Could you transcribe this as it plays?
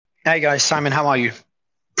Hey guys, Simon, how are you?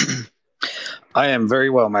 I am very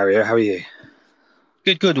well, Mario. How are you?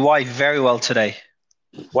 Good, good. Why? Very well today.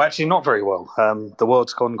 Well, actually, not very well. The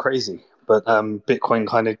world's gone crazy, but Bitcoin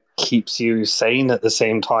kind of keeps you sane at the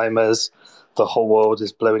same time as the whole world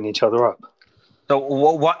is blowing each other up. So,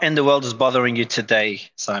 what in the world is bothering you today,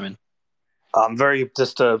 Simon? I'm very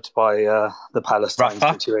disturbed by the Palestine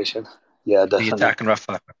Rafa, situation. Yeah, the definitely. attack on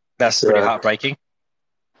Rafa. That's It's pretty heartbreaking.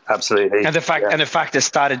 absolutely. Yeah, And the fact it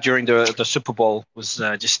started during the Super Bowl was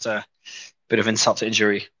just a bit of insult to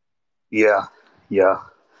injury. yeah, yeah.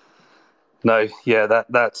 No, yeah.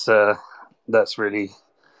 That's really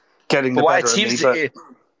getting But the what it better of me. seems But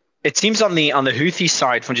it seems on the Houthi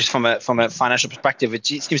side, from a financial perspective, it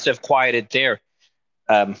seems to have quieted there.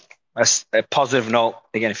 As a positive note,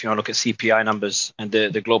 again, if you want to look at CPI numbers and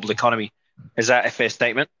the global economy, is that a fair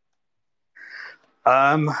statement?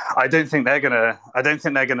 I don't think they're gonna. I don't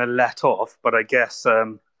think they're gonna let off. But I guess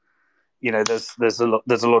there's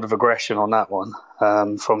a lot of aggression on that one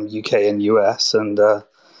from UK and US, and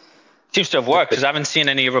Seems to have worked because I haven't seen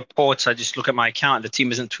any reports. I just look at my account. The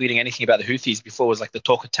team isn't tweeting anything about the Houthis. Before it was like the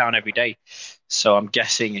talk of town every day. So I'm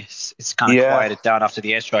guessing it's kind of yeah, quieted down after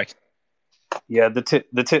the airstrike. yeah, the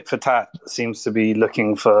tit for tat seems to be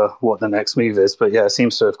looking for what the next move is, but yeah, it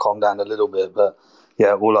seems to have calmed down a little bit. But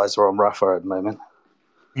yeah, all eyes are on Rafa at the moment.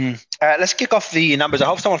 Let's kick off the numbers. I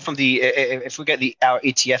hope someone from if we get our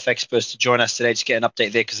ETF experts to join us today, just get an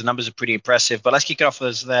update there because the numbers are pretty impressive. But let's kick it off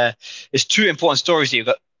as there's two important stories here. You've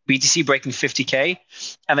got BTC breaking 50K,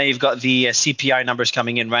 and then you've got the CPI numbers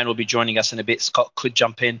coming in. Ryan will be joining us in a bit. Scott could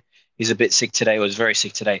jump in. He's a bit sick today, was very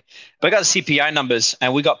sick today. But I got the CPI numbers,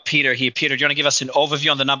 and we got Peter here. Peter, do you want to give us an overview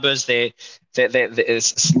on the numbers?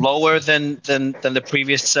 It's lower than the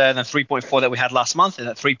previous than 3.4 that we had last month, and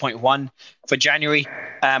at 3.1 for January.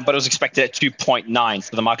 But it was expected at 2.9,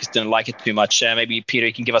 so the markets didn't like it too much. Maybe Peter,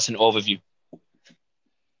 you can give us an overview.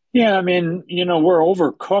 Yeah, I mean, we're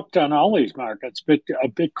overcooked on all these markets.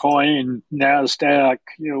 Bitcoin, Nasdaq,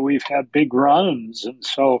 we've had big runs, and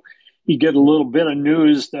so you get a little bit of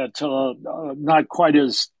news that's not quite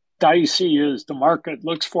as dicey as the market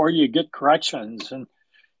looks for. You get corrections, and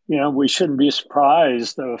we shouldn't be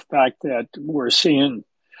surprised the fact that we're seeing.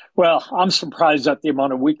 Well, I'm surprised at the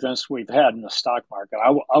amount of weakness we've had in the stock market.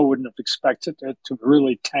 I wouldn't have expected it to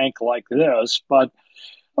really tank like this, but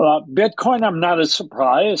Bitcoin, I'm not as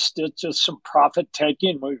surprised. It's just some profit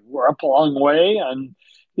taking. We're up a long way, and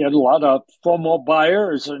you had a lot of FOMO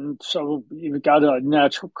buyers, and so you've got a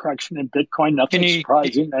natural correction in Bitcoin. Can Nothing you,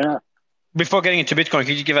 surprising there. before getting into Bitcoin,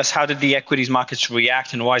 could you give us how did the equities markets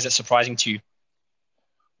react, and why is that surprising to you?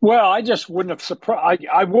 Well, I just wouldn't have surprised.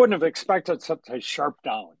 I wouldn't have expected such a sharp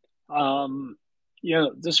down. Um,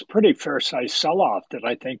 this is a pretty fair size sell off that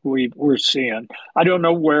I think we're seeing. I don't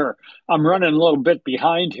know where I'm running a little bit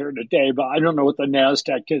behind here today, but I don't know what the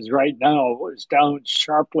Nasdaq is right now. It was down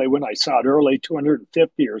sharply when I saw it early,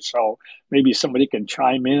 250 or so. Maybe somebody can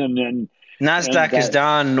chime in and Nasdaq is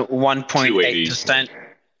down 280. 1.8%.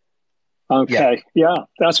 Yeah. okay, yeah,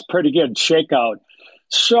 that's a pretty good shakeout.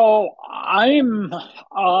 So I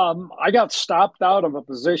got stopped out of a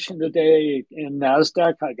position today in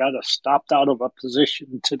Nasdaq. I got stopped out of a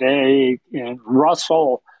position today in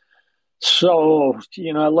Russell. So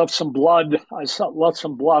I left some blood. Left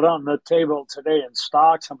some blood on the table today in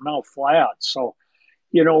stocks. I'm now flat. So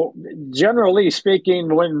you know, generally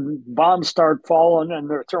speaking, when bombs start falling and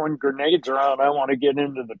they're throwing grenades around, I want to get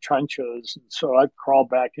into the trenches. And so I crawl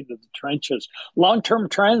back into the trenches. Long term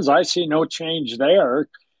trends, I see no change there,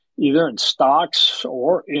 either in stocks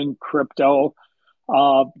or in crypto.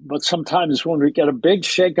 But sometimes when we get a big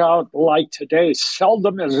shakeout like today,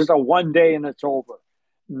 seldom is it a one day and it's over.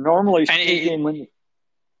 Normally And speaking, when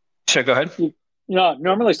sure, go ahead.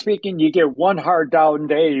 normally speaking, you get one hard down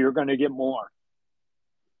day, you're going to get more.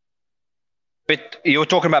 You were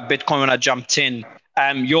talking about Bitcoin when I jumped in.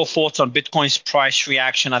 Your thoughts on Bitcoin's price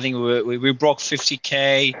reaction? I think we broke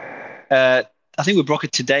 50K. I think we broke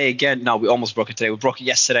it today again. No, we almost broke it today. We broke it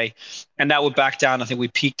yesterday, and now we're back down. I think we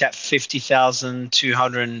peaked at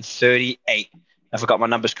 50,238. If I got my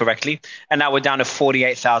numbers correctly, and now we're down to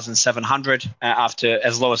 48,700 after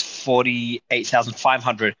as low as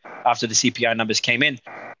 48,500 after the CPI numbers came in.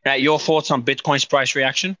 Your thoughts on Bitcoin's price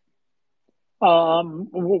reaction?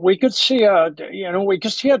 We could see a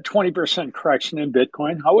 20% correction in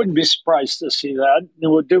Bitcoin. I wouldn't be surprised to see that. It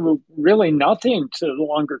would do really nothing to the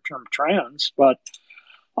longer term trends, but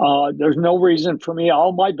there's no reason for me.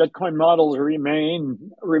 All my Bitcoin models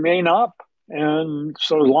remain up, and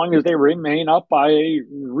so as long as they remain up, I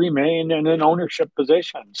remain in an ownership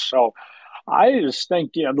position. So I just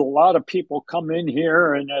think you had a lot of people come in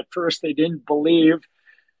here, and at first they didn't believe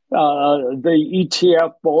the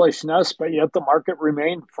ETF bullishness, but yet the market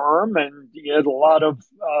remained firm, and you had a lot of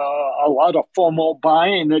FOMO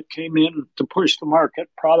buying that came in to push the market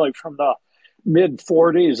probably from the mid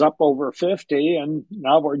 40s up over 50, and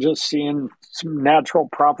now we're just seeing some natural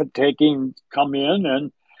profit taking come in,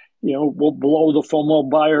 and we'll blow the FOMO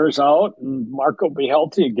buyers out, and market will be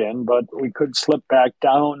healthy again. But we could slip back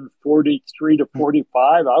down 43 to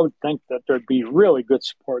 45. I would think that there'd be really good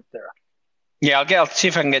support there. Yeah, I'll see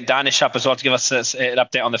if I can get Danish up as well to give us an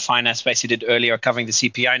update on the finance space he did earlier, covering the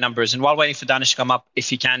CPI numbers. And while waiting for Danish to come up,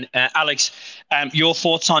 if you can, Alex, your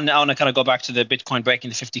thoughts on, I want to kind of go back to the Bitcoin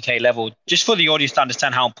breaking the 50K level, just for the audience to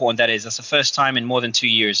understand how important that is. That's the first time in more than 2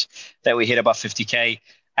 years that we hit above 50K.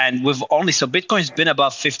 And Bitcoin's been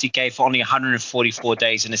above 50K for only 144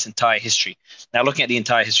 days in its entire history. Now, looking at the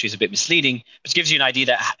entire history is a bit misleading, but it gives you an idea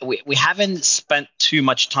that we haven't spent too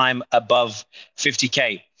much time above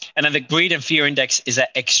 50K. And then the greed and fear index is at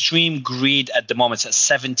extreme greed at the moment. It's at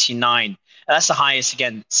 79. And that's the highest,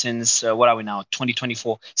 again, since, what are we now,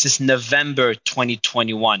 2024, since November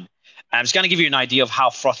 2021. I'm just going to give you an idea of how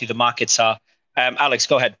frothy the markets are. Alex,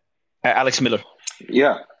 go ahead. Alex Miller.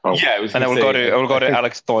 Yeah. Oh. Yeah, and then we'll go to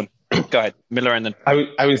Alex Thorne. Go ahead, Miller, and then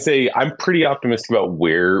I would say I'm pretty optimistic about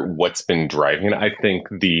what's been driving it. I think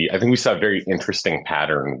we saw a very interesting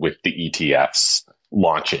pattern with the ETFs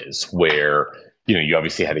launches where you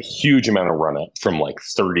obviously had a huge amount of run up from like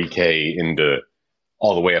 30K into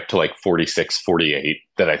all the way up to like 46, 48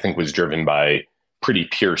 that I think was driven by pretty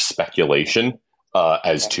pure speculation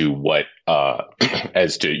as to what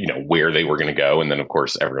where they were going to go. And then of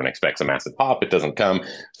course everyone expects a massive pop. It doesn't come.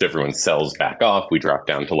 So everyone sells back off. We drop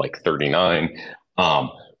down to like 39.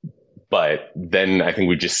 But then I think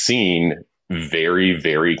we've just seen very,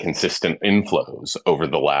 very consistent inflows over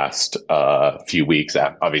the last few weeks.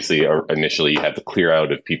 Obviously, initially you had the clear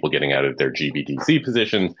out of people getting out of their GBTC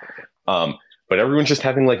positions. But everyone's just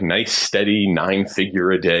having like nice, steady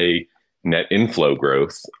 9-figure a day net inflow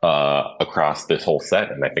growth across this whole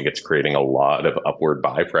set. And I think it's creating a lot of upward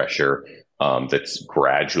buy pressure that's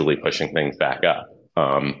gradually pushing things back up.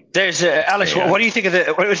 There's Alex. Yeah. What do you think of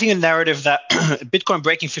the narrative that Bitcoin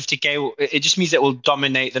breaking 50K? It just means it will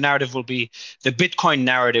dominate. The narrative will be the Bitcoin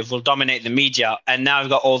narrative will dominate the media, and now we've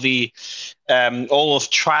got all of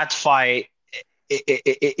TradFi.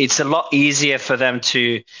 It's a lot easier for them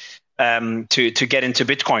to get into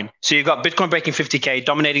Bitcoin. So you've got Bitcoin breaking 50K,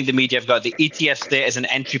 dominating the media. You've got the ETFs there as an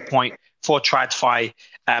entry point for TradFi.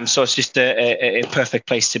 So it's just a perfect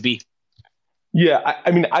place to be. Yeah,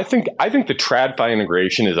 I think the TradFi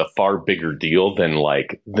integration is a far bigger deal than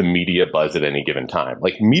like the media buzz at any given time.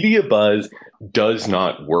 Like media buzz does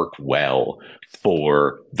not work well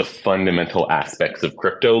for the fundamental aspects of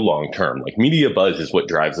crypto long term. Like media buzz is what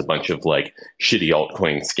drives a bunch of like shitty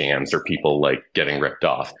altcoin scams or people like getting ripped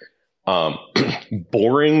off.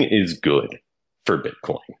 Boring is good for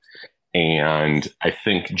Bitcoin. And I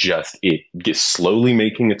think just it gets slowly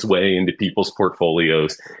making its way into people's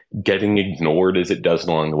portfolios, getting ignored as it does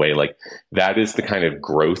along the way. Like that is the kind of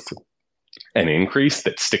growth and increase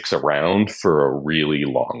that sticks around for a really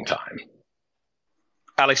long time.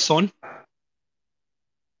 Alex Thorne?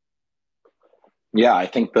 Yeah, I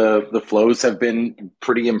think the flows have been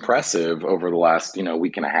pretty impressive over the last,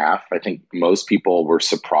 week and a half. I think most people were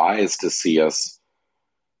surprised to see us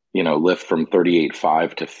lift from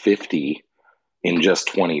 38.5 to 50 in just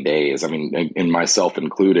 20 days. I mean, and myself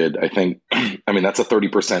included, I think, that's a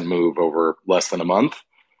 30% move over less than a month.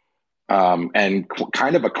 And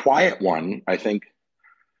kind of a quiet one. I think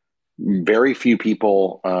very few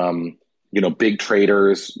people, big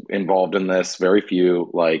traders involved in this, very few.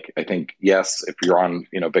 Like, I think, yes, if you're on,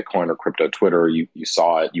 Bitcoin or crypto Twitter, you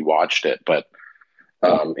saw it, you watched it, but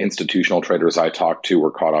institutional traders I talked to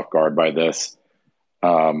were caught off guard by this.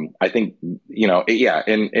 I think, when you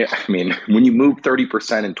move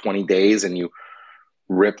 30% in 20 days and you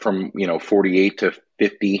rip from, 48 to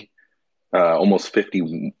 50, almost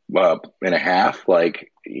 50 and a half,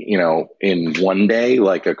 like, in one day,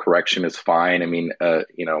 like a correction is fine. And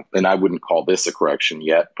I wouldn't call this a correction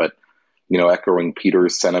yet, but, echoing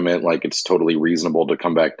Peter's sentiment, like it's totally reasonable to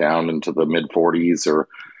come back down into the mid 40s or,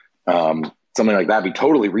 something like that be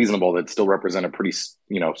totally reasonable. That still represent a pretty,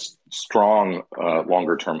 strong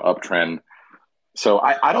longer term uptrend. So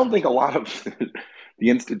I don't think a lot of the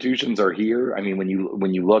institutions are here. I mean, when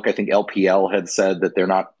you look, I think LPL had said that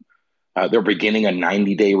they're beginning a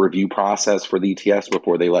 90-day review process for the ETFs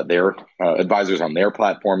before they let their advisors on their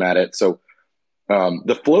platform at it. So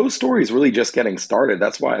the flow story is really just getting started.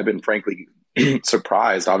 That's why I've been frankly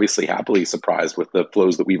surprised, obviously happily surprised with the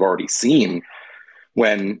flows that we've already seen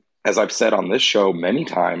when, as I've said on this show many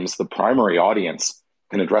times, the primary audience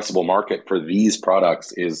an addressable market for these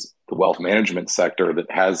products is the wealth management sector that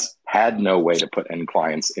has had no way to put end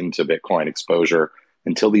clients into Bitcoin exposure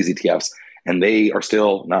until these ETFs, and they are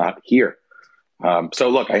still not here. So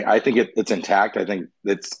look, I think it's intact. I think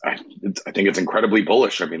it's incredibly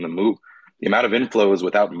bullish. I mean, the amount of inflows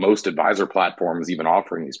without most advisor platforms even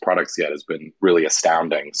offering these products yet has been really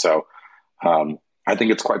astounding. So I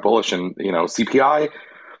think it's quite bullish. And CPI,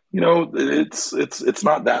 it's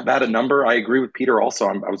not that bad a number. I agree with Peter. Also,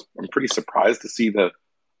 I'm pretty surprised to see the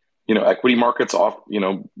equity markets off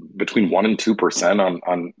between 1% and 2%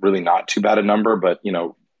 on really not too bad a number. But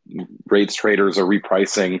rates traders are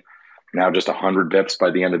repricing now just 100 bips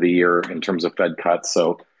by the end of the year in terms of Fed cuts.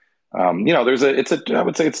 So, I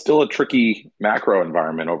would say it's still a tricky macro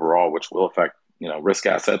environment overall, which will affect, risk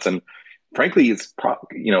assets. And frankly, if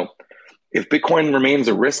Bitcoin remains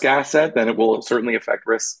a risk asset, then it will certainly affect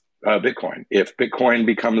Bitcoin. If Bitcoin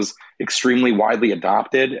becomes extremely widely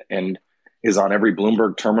adopted and is on every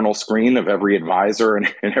Bloomberg terminal screen of every advisor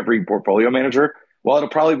and every portfolio manager, well, it'll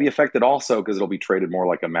probably be affected also because it'll be traded more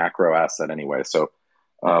like a macro asset anyway. So,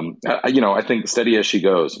 I think steady as she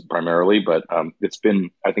goes primarily, but it's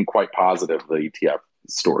been, I think, quite positive, the ETF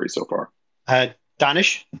story so far.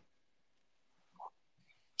 Danish?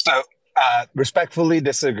 So, respectfully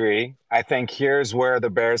disagree. I think here's where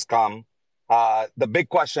the bears come. The big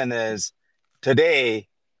question is, today,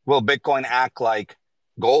 will Bitcoin act like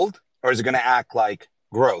gold, or is it going to act like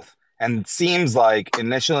growth? And it seems like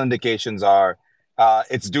initial indications are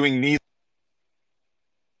it's doing neither.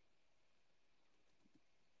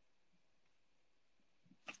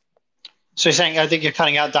 So you're saying, I think you're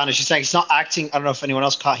cutting out, Danish. You're saying it's not acting, I don't know if anyone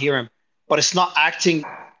else can't hear him, but it's not acting.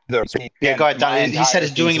 Yeah, go ahead, Danish. He said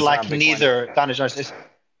it's doing like neither. Danish,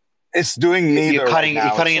 it's doing neither. You're cutting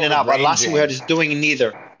in and out. But last thing we heard is doing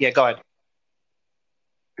neither. Yeah, go ahead.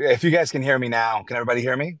 If you guys can hear me now, can everybody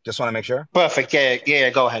hear me? Just want to make sure. Perfect. Yeah,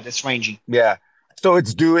 go ahead. It's ranging. Yeah. So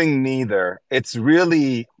it's doing neither. It's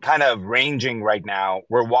really kind of ranging right now.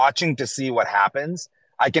 We're watching to see what happens.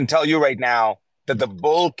 I can tell you right now that the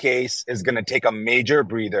bull case is going to take a major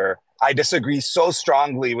breather. I disagree so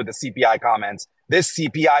strongly with the CPI comments. This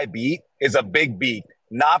CPI beat is a big beat,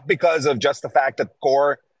 not because of just the fact that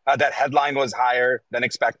that headline was higher than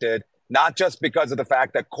expected, not just because of the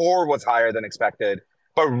fact that core was higher than expected,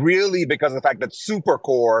 but really because of the fact that super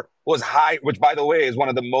core was high, which, by the way, is one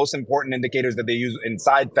of the most important indicators that they use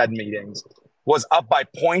inside Fed meetings, was up by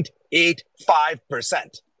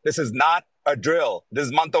 0.85%. This is not a drill. This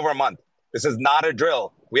is month over month. This is not a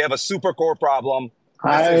drill. We have a super core problem.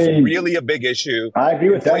 This is really a big issue. I agree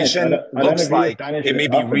with inflation. Looks like Danish it may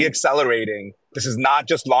be reaccelerating. This is not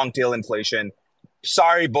just long tail inflation.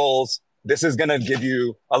 Sorry, bulls. This is going to give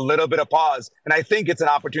you a little bit of pause. And I think it's an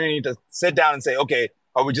opportunity to sit down and say, okay,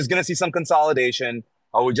 are we just going to see some consolidation?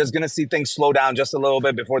 Are we just going to see things slow down just a little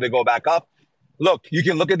bit before they go back up? Look, you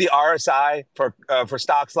can look at the RSI for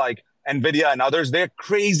stocks like NVIDIA and others. They're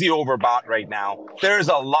crazy overbought right now. There's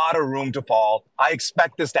a lot of room to fall. I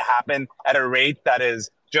expect this to happen at a rate that is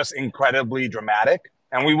just incredibly dramatic,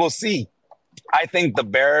 and we will see. I think the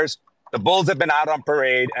bulls have been out on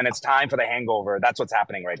parade, and it's time for the hangover. That's what's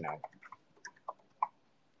happening right now.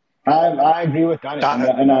 I agree with Danish,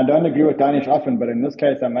 and I don't agree with Danish often, but in this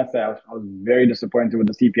case, I must say I was very disappointed with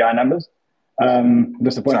the CPI numbers.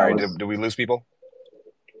 Sorry, did we lose people?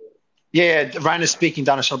 Yeah, Ryan is speaking,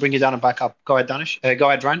 Danish. I'll bring you down and back up. Go ahead, Danish. Go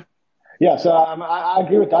ahead, Ryan. Yeah, so I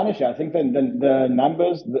agree with Danish. I think the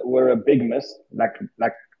numbers were a big miss, like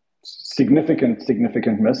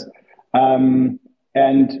significant miss. And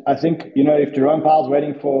I think, if Jerome Powell's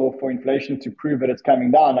waiting for inflation to prove that it's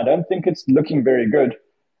coming down, I don't think it's looking very good.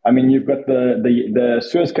 I mean, you've got the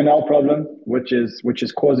Suez Canal problem, which is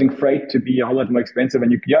causing freight to be a whole lot more expensive.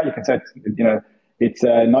 And you can say it's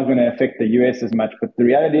not going to affect the US as much. But the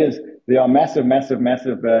reality is there are massive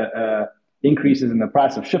increases in the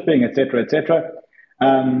price of shipping, et cetera, et cetera.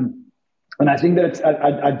 And I think that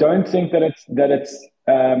I don't think that it's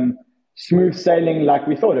smooth sailing like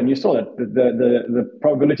we thought. And you saw that the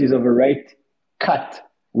probabilities of a rate cut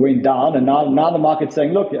went down. And now the market's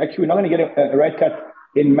saying, look, actually, we're not going to get a rate cut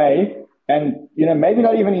in May, and maybe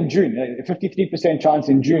not even in June. 53% chance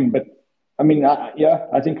in June, but I mean, I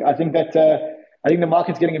think the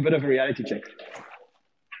market's getting a bit of a reality check.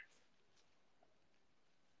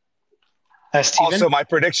 Also, my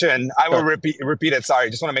prediction, I will repeat it. Sorry,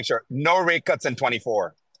 just want to make sure. No rate cuts in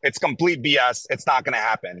 24. It's complete BS. It's not going to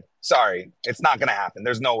happen. Sorry, it's not going to happen.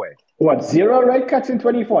 There's no way. What, 0 rate cuts in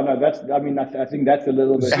 24? No, I think that's a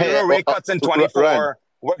little bit. 0 rate cuts in 24.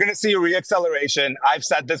 We're going to see a reacceleration. I've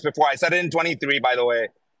said this before. I said it in 23, by the way.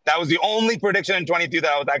 That was the only prediction in 22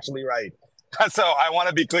 that I was actually right. So I want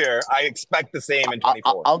to be clear. I expect the same in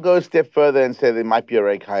 24. I'll go a step further and say there might be a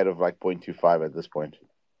rate height of like 0.25 at this point.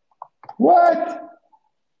 What?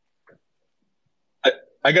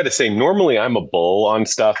 I got to say, normally I'm a bull on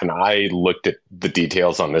stuff, and I looked at the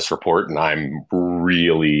details on this report, and I'm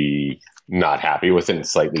really not happy with it and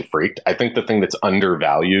slightly freaked. I think the thing that's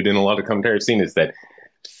undervalued in a lot of commentary I've seen is that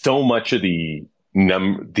so much of the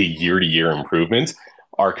year-to-year improvements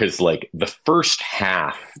are because like the first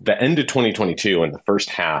half, the end of 2022 and the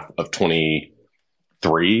first half of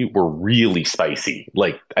 23 were really spicy.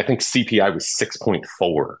 Like I think CPI was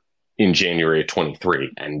 6.4 in January of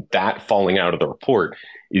 23, and that falling out of the report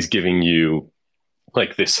is giving you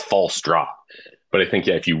like this false drop. But I think,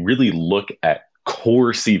 yeah, if you really look at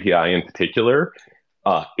core CPI in particular,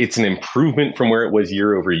 it's an improvement from where it was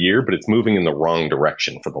year over year, but it's moving in the wrong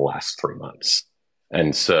direction for the last 3 months.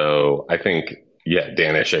 And so I think, yeah,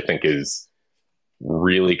 Danish, I think is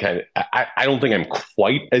really kind of, I don't think I'm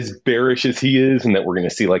quite as bearish as he is and that we're going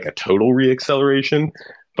to see like a total reacceleration,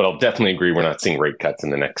 but I'll definitely agree we're not seeing rate cuts in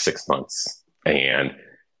the next 6 months. And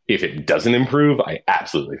if it doesn't improve, I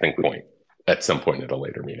absolutely think we point at some point at a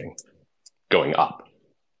later meeting going up.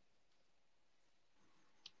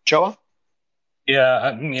 Joa? Yeah,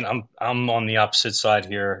 I mean, I'm on the opposite side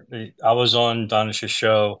here. I was on Danish's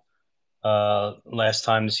show last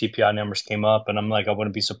time the CPI numbers came up, and I'm like, I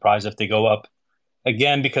wouldn't be surprised if they go up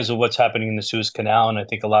again because of what's happening in the Suez Canal, and I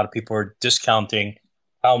think a lot of people are discounting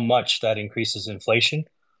how much that increases inflation.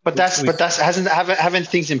 But haven't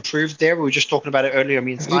things improved there? We were just talking about it earlier.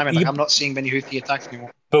 Me and Simon, like I'm not seeing many Houthi attacks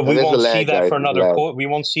anymore. But we won't see that for another we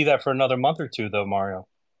won't see that for another month or two, though, Mario.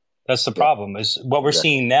 That's the problem. Is what we're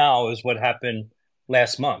seeing now is what happened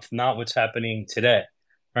last month, not what's happening today,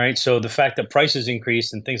 right? So the fact that prices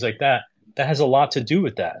increased and things like that, that has a lot to do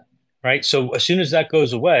with that, right? So as soon as that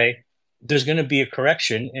goes away, there's going to be a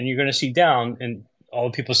correction, and you're going to see down, and all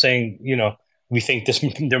the people saying, you know, we think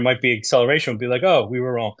there might be acceleration, will be like, oh, we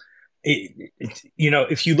were wrong.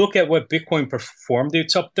 If you look at what Bitcoin performed,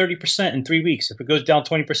 it's up 30% in 3 weeks. If it goes down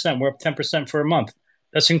 20%, we're up 10% for a month.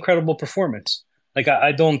 That's incredible performance. Like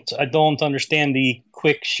I don't understand the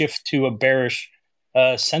quick shift to a bearish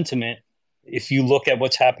sentiment if you look at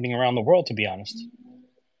what's happening around the world, to be honest.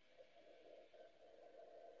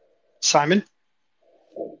 Simon?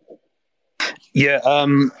 Yeah,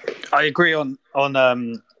 I agree on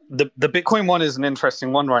the Bitcoin one is an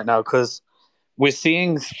interesting one right now because we're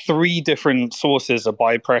seeing 3 different sources of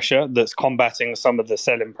buy pressure that's combating some of the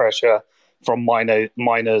selling pressure from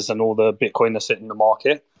miners and all the Bitcoin that sit in the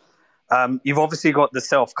market. You've obviously got the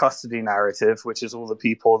self-custody narrative, which is all the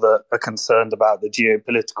people that are concerned about the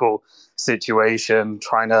geopolitical situation,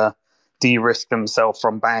 trying to de-risk themselves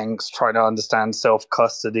from banks, trying to understand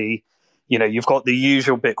self-custody. You know, you've got the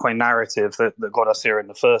usual Bitcoin narrative that got us here in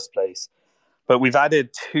the first place. But we've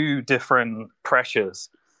added 2 different pressures.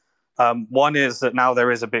 One is that now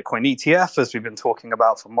there is a Bitcoin ETF, as we've been talking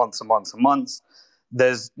about for months and months and months.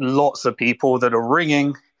 There's lots of people that are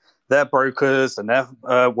ringing their brokers and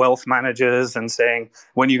their wealth managers and saying,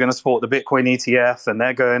 when are you going to support the Bitcoin ETF? And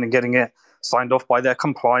they're going and getting it signed off by their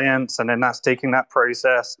compliance. And then that's taking that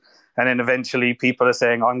process. And then eventually people are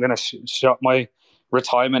saying, I'm going to shut my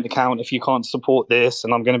retirement account if you can't support this.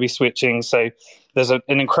 And I'm going to be switching. So there's an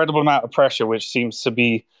incredible amount of pressure, which seems to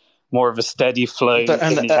be more of a steady flow.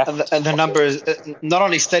 And the number is not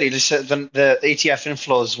only steady, the ETF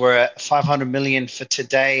inflows were at 500 million for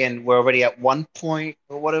today, and we're already at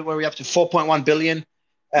 4.1 billion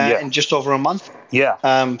in just over a month. Yeah.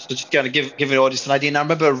 So just kind of give the audience an idea. And I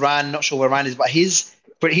remember Rand, not sure where Rand is, but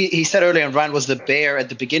he said earlier, and Rand was the bear at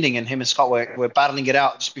the beginning, and him and Scott were battling it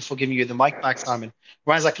out just before giving you the mic back, Simon.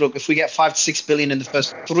 Rand's like, look, if we get 5 to 6 billion in the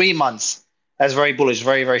first 3 months, that's very bullish,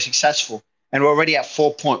 very, very successful. And we're already at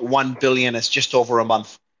 4.1 billion. It's just over a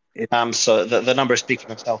month. So the numbers speak for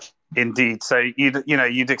themselves. Indeed. So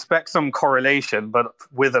you'd expect some correlation, but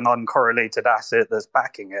with an uncorrelated asset that's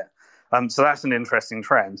backing it. So that's an interesting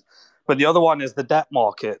trend. But the other one is the debt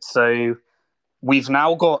market. So we've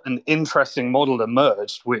now got an interesting model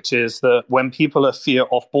emerged, which is that when people are fear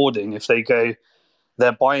offboarding, if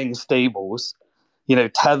they're buying stables,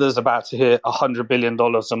 Tether's about to hit $100 billion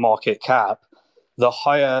of market cap. The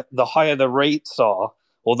higher the rates are,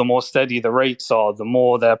 or the more steady the rates are, the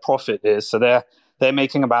more their profit is. So they're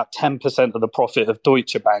making about 10% of the profit of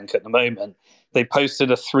Deutsche Bank at the moment. They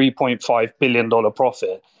posted a $3.5 billion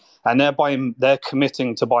profit, and they're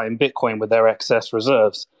committing to buying Bitcoin with their excess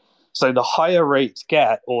reserves. So the higher rates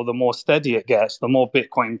get, or the more steady it gets, the more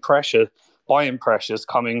Bitcoin buying pressures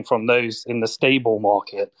coming from those in the stable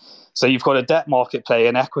market. So you've got a debt market play,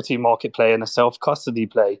 an equity market play, and a self-custody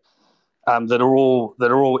play. that are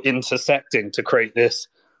all intersecting to create this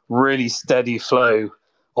really steady flow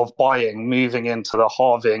of buying moving into the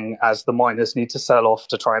halving as the miners need to sell off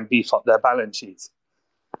to try and beef up their balance sheets.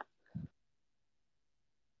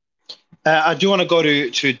 I do want to go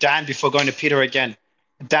to Dan before going to Peter again.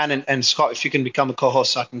 Dan and Scott, if you can become a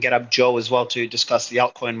co-host, so I can get up Joe as well to discuss the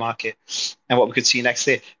altcoin market and what we could see next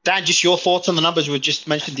year. Dan, just your thoughts on the numbers. We just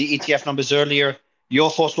mentioned the ETF numbers earlier.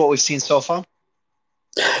 Your thoughts, what we've seen so far?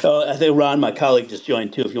 I think Ron, my colleague, just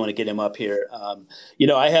joined too. If you want to get him up here,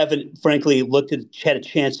 I haven't, frankly, had a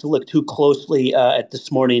chance to look too closely at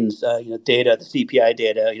this morning's, data, the CPI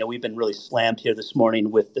data. We've been really slammed here this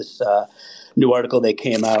morning with this new article that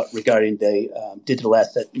came out regarding the Digital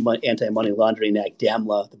Asset Anti-Money Laundering Act,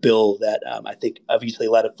 DAMLA, the bill that I think obviously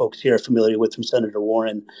a lot of folks here are familiar with from Senator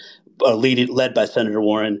Warren, led by Senator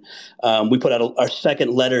Warren. We put out our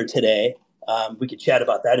second letter today. We could chat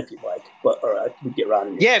about that if you'd like, or we get Ron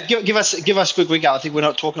in here. Yeah, give us a quick recap. I think we're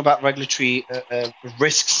not talking about regulatory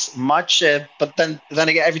risks much, but then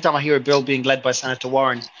again, every time I hear a bill being led by Senator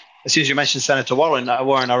Warren, as soon as you mention Senator Warren,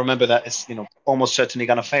 I remember that it's almost certainly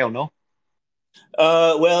going to fail. No.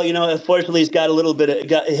 Unfortunately, it's got a little bit.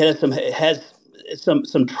 It has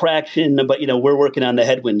some traction, but we're working on the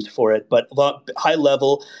headwinds for it. But high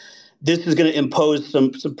level, this is going to impose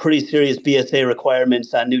some pretty serious BSA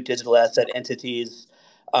requirements on new digital asset entities.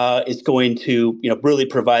 It's going to really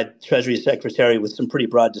provide Treasury Secretary with some pretty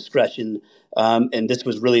broad discretion, and this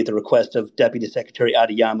was really the request of Deputy Secretary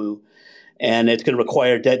Adeyamu. And it's going to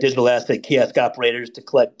require digital asset kiosk operators to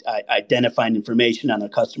collect identifying information on their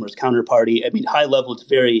customer's counterparty. I mean, high level, it's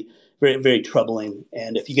very, very, very troubling.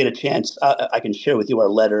 And if you get a chance, I can share with you our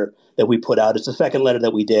letter that we put out. It's the second letter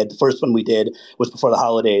that we did. The first one we did was before the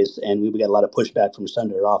holidays, and we got a lot of pushback from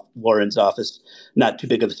Senator Warren's office. Not too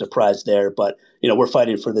big of a surprise there, but we're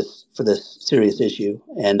fighting for this serious issue,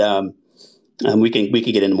 and we can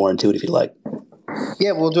get more into it if you'd like.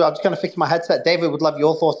 Yeah, we'll do. I'm just going to fix my headset. David, would love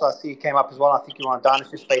your thoughts. I see you came up as well. I think you were on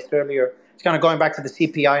Darnish's space earlier. It's kind of going back to the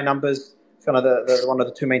CPI numbers. It's kind of the one of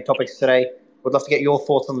the two main topics today. Would love to get your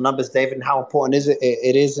thoughts on the numbers, David, and how important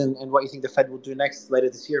it is, and what you think the Fed will do next later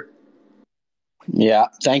this year. Yeah,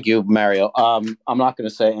 thank you, Mario. I'm not going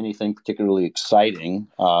to say anything particularly exciting.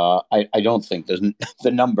 I don't think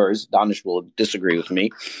the numbers, Danish will disagree with me.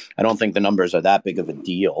 I don't think the numbers are that big of a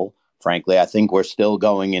deal. Frankly, I think we're still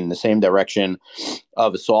going in the same direction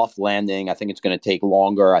of a soft landing. I think it's going to take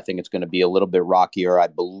longer. I think it's going to be a little bit rockier. I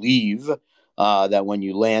believe that when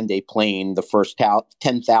you land a plane, the first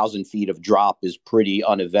 10,000 feet of drop is pretty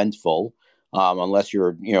uneventful, unless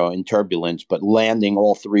you're in turbulence. But landing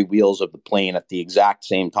all three wheels of the plane at the exact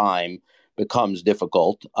same time becomes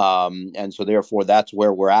difficult. And so therefore, that's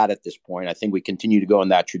where we're at this point. I think we continue to go in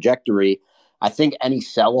that trajectory. I think any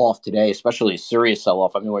sell-off today, especially a serious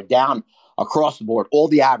sell-off, I mean, we're down across the board. All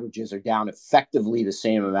the averages are down effectively the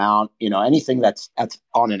same amount. Anything that's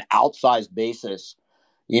on an outsized basis,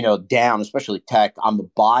 down, especially tech, I'm a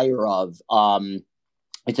buyer of.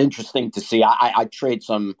 It's interesting to see. I trade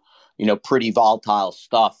some, pretty volatile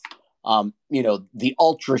stuff. The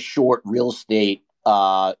ultra short real estate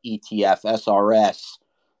ETF, SRS,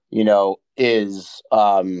 is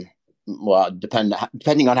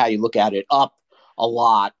depending on how you look at it, up a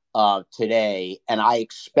lot today. And I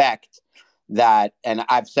expect that, and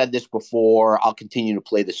I've said this before, I'll continue to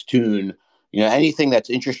play this tune, anything that's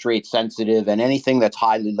interest rate sensitive and anything that's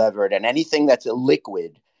highly levered and anything that's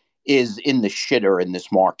illiquid is in the shitter in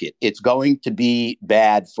this market. It's going to be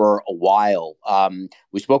bad for a while.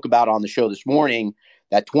 We spoke about on the show this morning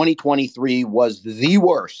that 2023 was the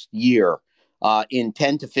worst year in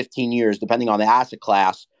 10 to 15 years, depending on the asset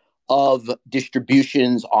class, of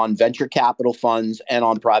distributions on venture capital funds and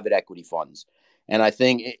on private equity funds. And I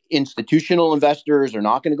think institutional investors are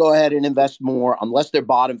not going to go ahead and invest more unless they're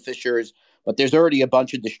bottom fishers. But there's already a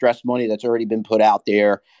bunch of distressed money that's already been put out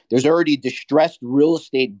there. There's already distressed real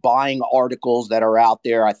estate buying articles that are out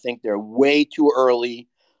there. I think they're way too early.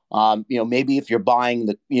 Maybe if you're buying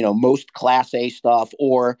the, most Class A stuff,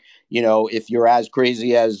 or, if you're as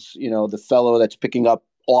crazy as, the fellow that's picking up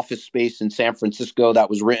office space in San Francisco that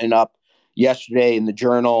was written up yesterday in the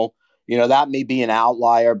Journal, that may be an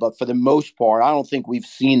outlier. But for the most part, I don't think we've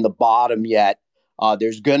seen the bottom yet.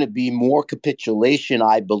 There's going to be more capitulation,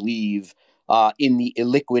 I believe, in the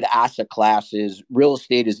illiquid asset classes. Real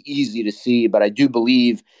estate is easy to see, but I do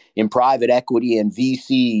believe in private equity and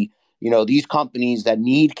VC. These companies that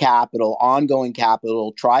need capital, ongoing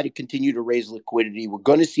capital, try to continue to raise liquidity. We're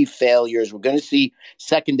going to see failures. We're going to see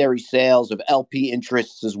secondary sales of LP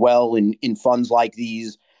interests as well in funds like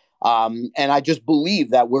these. And I just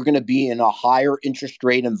believe that we're going to be in a higher interest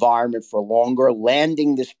rate environment for longer.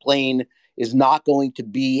 Landing this plane is not going to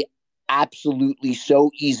be absolutely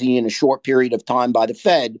so easy in a short period of time by the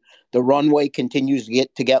Fed. The runway continues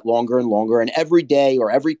to get longer and longer. And every day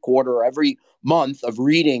or every quarter or every month of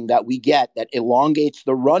reading that we get that elongates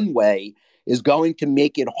the runway is going to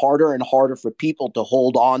make it harder and harder for people to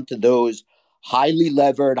hold on to those highly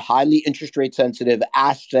levered, highly interest rate sensitive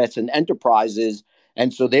assets and enterprises.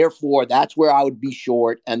 And so therefore, that's where I would be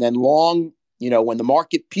short. And then long, when the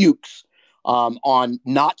market pukes on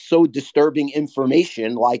not so disturbing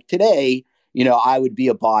information like today, I would be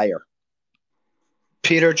a buyer.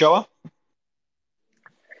 Peter, Joa?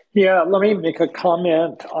 Yeah, let me make a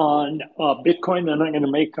comment on Bitcoin, then I'm going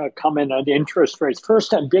to make a comment on interest rates.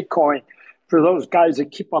 First on Bitcoin, for those guys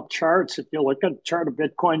that keep up charts, if you look at the chart of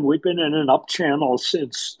Bitcoin, we've been in an up channel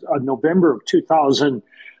since November of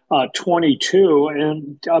 2022,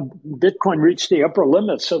 and Bitcoin reached the upper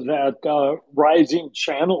limits of that rising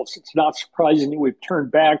channel. So it's not surprising that we've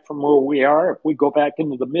turned back from where we are. If we go back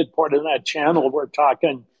into the midpoint of that channel, we're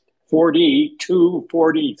talking 42,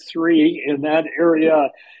 43 in that area.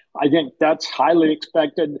 I think that's highly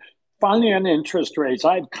expected. Finally, on interest rates,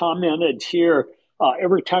 I've commented here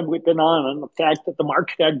every time we've been on the fact that the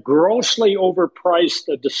market had grossly overpriced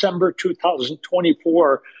the December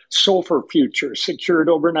 2024 SOFR futures. Secured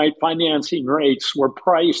overnight financing rates were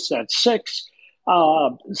priced at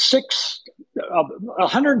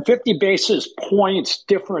 150 basis points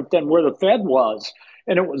different than where the Fed was.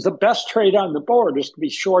 And it was the best trade on the board is to be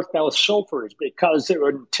short those SOFRs because they were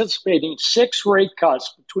anticipating 6 rate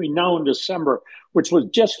cuts between now and December, which was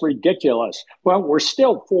just ridiculous. Well, we're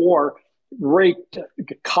still 4 rate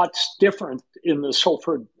cuts different in the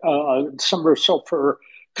SOFR, December SOFR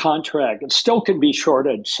contract. It still can be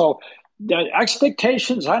shorted. So the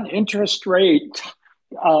expectations on interest rate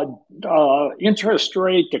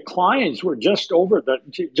declines were just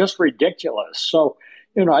ridiculous. So,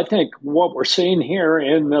 I think what we're seeing here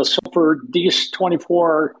in the SOFR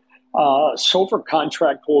DS24 SOFR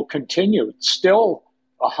contract will continue. It's still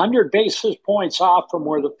 100 basis points off from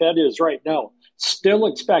where the Fed is right now. Still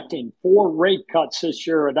expecting 4 rate cuts this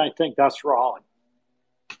year, and I think that's wrong.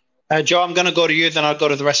 Joe, I'm going to go to you, then I'll go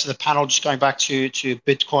to the rest of the panel. Just going back to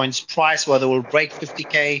Bitcoin's price, whether we'll break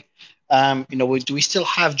 50K. Do we still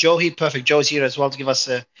have Joe here? Perfect. Joe's here as well to give us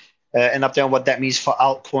an update on what that means for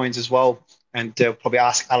altcoins as well. And probably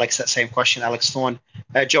ask Alex that same question, Alex Thorne.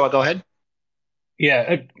 Joe, go ahead.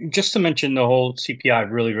 Yeah, just to mention the whole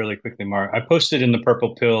CPI really, really quickly, Mark. I posted in the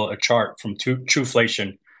Purple Pill a chart from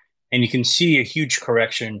Trueflation, and you can see a huge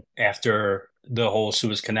correction after the whole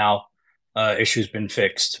Suez Canal issue has been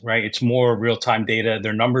fixed, right? It's more real-time data.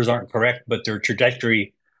 Their numbers aren't correct, but their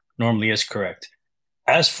trajectory normally is correct.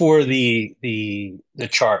 As for the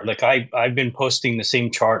chart, like I've been posting the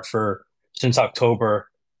same chart since October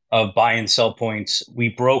of buy and sell points. We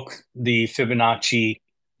broke the Fibonacci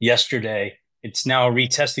yesterday. It's now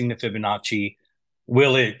retesting the Fibonacci.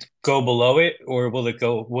 Will it go below it or will it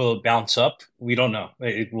bounce up? We don't know.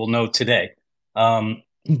 We'll know today.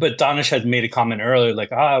 But Danish had made a comment earlier,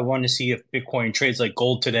 like, I want to see if Bitcoin trades like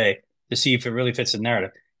gold today to see if it really fits the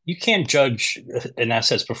narrative. You can't judge an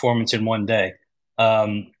asset's performance in one day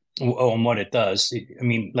on what it does. I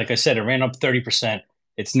mean, like I said, it ran up 30%.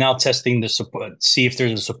 It's now testing the support, see if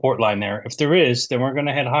there's a support line there. If there is, then we're going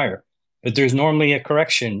to head higher. But there's normally a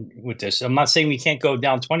correction with this. I'm not saying we can't go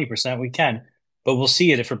down 20%. We can, but we'll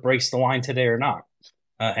see it if it breaks the line today or not,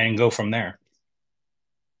 and go from there.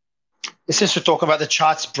 Since we're talking about the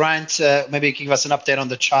charts, Brent, maybe you can give us an update on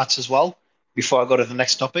the charts as well before I go to the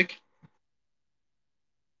next topic.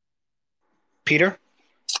 Peter?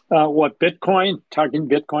 What, Bitcoin? Talking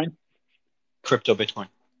Bitcoin? Crypto Bitcoin.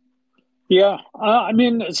 Yeah, I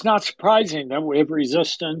mean, it's not surprising that we have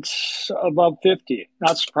resistance above 50.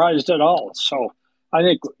 Not surprised at all. So I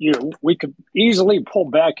think we could easily pull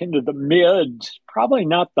back into the mid, probably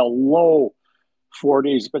not the low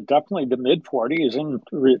 40s, but definitely the mid 40s, and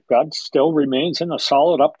that still remains in a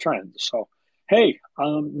solid uptrend. So, hey,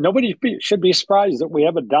 nobody should be surprised that we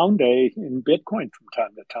have a down day in Bitcoin from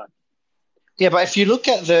time to time. Yeah, but if you look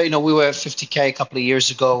at we were at 50K a couple of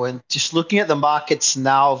years ago, and just looking at the markets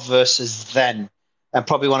now versus then, and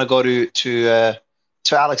probably want to go to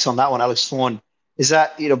Alex on that one, Alex Thorne, is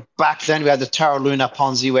that, back then we had the Terra Luna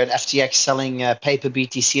Ponzi, we had FTX selling paper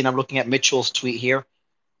BTC, and I'm looking at Mitchell's tweet here,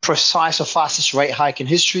 precise or fastest rate hike in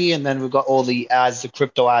history, and then we've got all the ads, the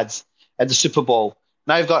crypto ads at the Super Bowl.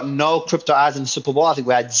 Now you've got no crypto ads in the Super Bowl. I think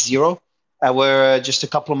we had 0. We're just a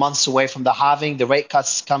couple of months away from the halving. The rate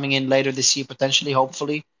cuts coming in later this year, potentially,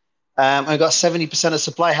 hopefully. And we've got 70% of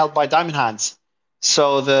supply held by diamond hands.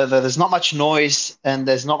 So there's not much noise and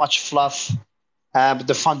there's not much fluff, but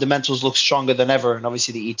the fundamentals look stronger than ever. And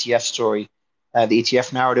obviously the ETF story, the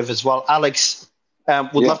ETF narrative as well. Alex,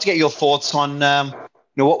 would love to get your thoughts on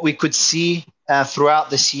what we could see throughout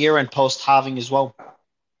this year and post halving as well.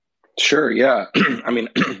 Sure. Yeah. I mean,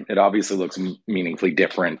 it obviously looks meaningfully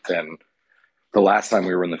different than the last time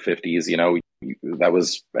we were in the 50s. That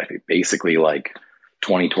was basically like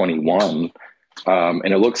 2021. And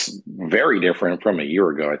it looks very different from a year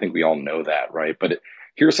ago. I think we all know that, right? But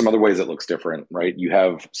here's some other ways it looks different, right? You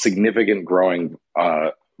have significant growing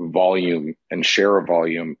volume and share of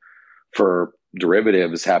volume for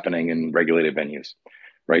derivatives happening in regulated venues,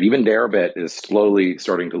 right? Even Deribit is slowly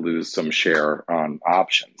starting to lose some share on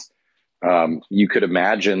options. You could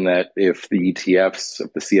imagine that if the ETFs,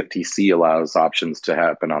 if the CFTC allows options to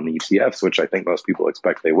happen on the ETFs, which I think most people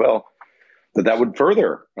expect they will, that would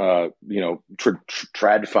further, tradfi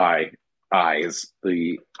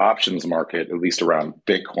the options market, at least around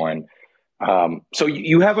Bitcoin. So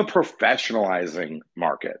you have a professionalizing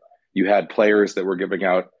market. You had players that were giving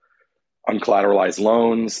out uncollateralized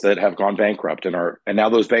loans that have gone bankrupt and now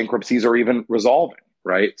those bankruptcies are even resolving,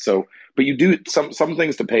 right? So, but you do some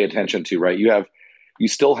things to pay attention to, right? You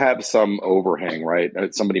still have some overhang, right?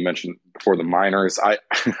 Somebody mentioned before the miners.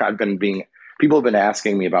 People have been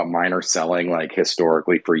asking me about miner selling like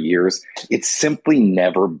historically for years. It's simply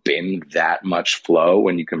never been that much flow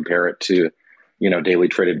when you compare it to, daily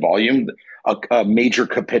traded volume. A major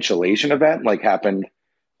capitulation event like happened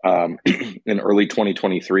in early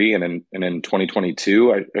 2023 and in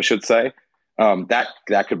 2022, I should say,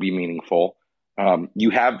 that could be meaningful.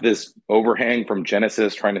 You have this overhang from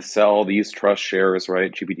Genesis trying to sell these trust shares,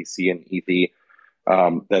 right? GBTC and ETH.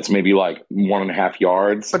 That's maybe like 1.5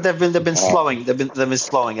 yards. But they've been slowing. They've been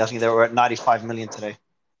slowing. I think they were at 95 million today.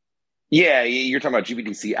 Yeah, you're talking about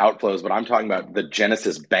GBTC outflows, but I'm talking about the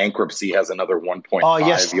Genesis bankruptcy has another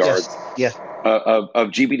 1.5 yards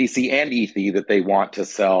of GBTC and ETH that they want to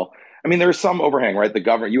sell. I mean, there's some overhang, right?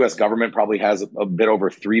 The U.S. government probably has a bit over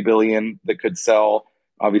 $3 billion that could sell.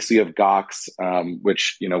 Obviously, of GOX,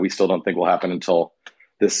 which we still don't think will happen until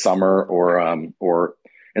this summer or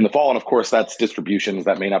in the fall. And of course, that's distributions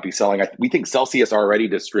that may not be selling. We think Celsius already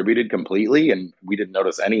distributed completely, and we didn't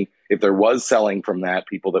notice any. If there was selling from that,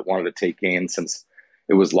 people that wanted to take gains since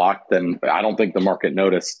it was locked, then I don't think the market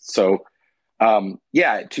noticed. So, to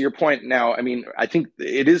your point now, I mean, I think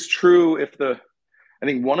it is true I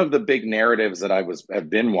think one of the big narratives that have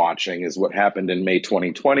been watching is what happened in May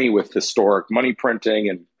 2020 with historic money printing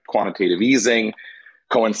and quantitative easing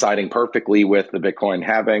coinciding perfectly with the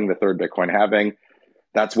third Bitcoin halving.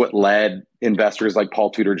 That's what led investors like Paul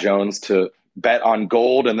Tudor Jones to bet on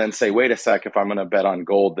gold and then say, wait a sec, if I'm going to bet on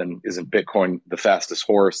gold, then isn't Bitcoin the fastest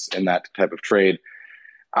horse in that type of trade?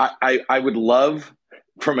 I would love,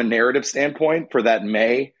 from a narrative standpoint, for that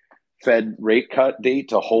May Fed rate cut date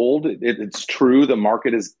to hold. It's true the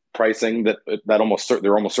market is pricing that there almost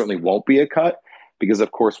certainly won't be a cut because,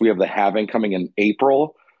 of course, we have the halving coming in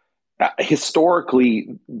April.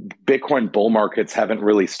 Historically, Bitcoin bull markets haven't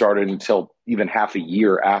really started until even half a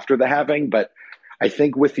year after the halving. But I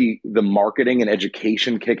think with the marketing and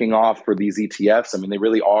education kicking off for these ETFs, I mean, they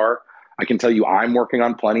really are. I can tell you I'm working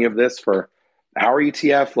on plenty of this for our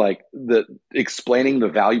ETF, like explaining the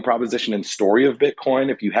value proposition and story of Bitcoin.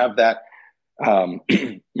 If you have that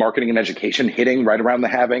marketing and education hitting right around the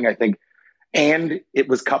halving, I think, and it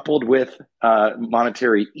was coupled with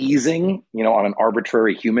monetary easing, on an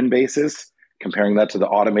arbitrary human basis, comparing that to the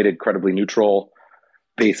automated, credibly neutral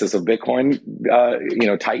basis of Bitcoin,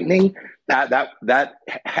 tightening, that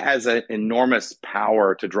has an enormous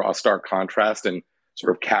power to draw a stark contrast and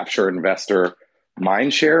sort of capture investor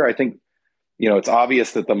mind share. I think, it's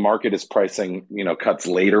obvious that the market is pricing, cuts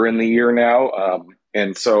later in the year now.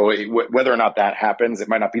 And so whether or not that happens, it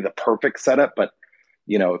might not be the perfect setup, but,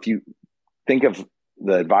 if you think of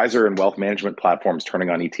the advisor and wealth management platforms turning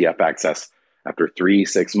on ETF access after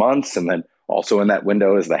 3-6 months, and then also in that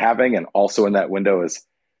window is the halving, and also in that window is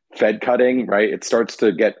Fed cutting, right? It starts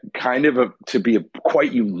to get kind of to be a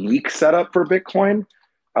quite unique setup for Bitcoin,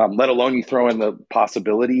 let alone you throw in the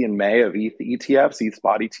possibility in May of ETFs,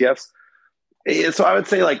 spot ETFs. So I would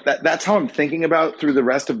say like that's how I'm thinking about through the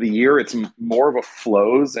rest of the year. It's more of a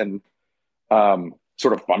flows and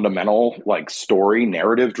sort of fundamental, like story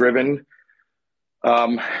narrative driven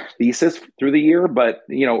thesis through the year. But,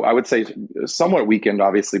 I would say somewhat weakened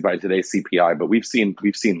obviously by today's CPI, but we've seen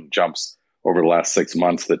jumps over the last 6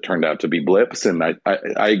 months that turned out to be blips. And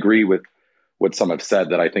I agree with what some have said,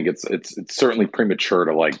 that I think it's certainly premature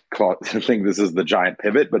to think this is the giant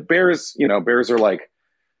pivot, but bears are like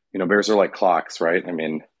clocks, right? I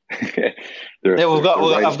mean, Yeah,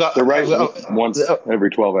 I've got they're right once every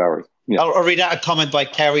 12 hours. Yeah. I'll read out a comment by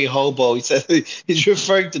Kerry Hobo. He says he's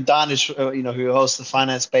referring to Danish, who hosts the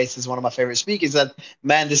Finance Space, is one of my favorite speakers. That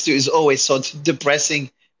man, this dude is always so depressing.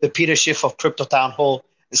 The Peter Schiff of Crypto Town Hall.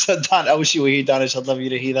 So Dan, I wish you were here, Danish. I'd love you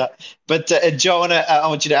to hear that. But Joe, I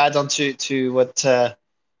want you to add on to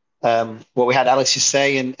what we had Alex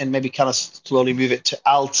say, and maybe kind of slowly move it to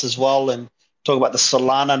alts as well, and talk about the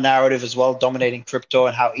Solana narrative as well, dominating crypto,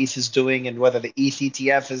 and how ETH is doing, and whether the ETH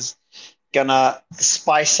ETF is gonna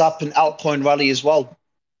spice up an altcoin rally as well.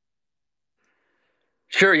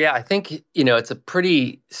 Sure. Yeah, I think it's a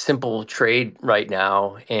pretty simple trade right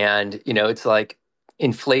now, and it's like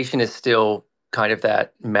inflation is still kind of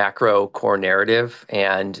that macro core narrative,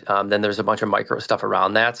 and then there's a bunch of micro stuff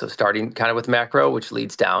around that. So starting kind of with macro, which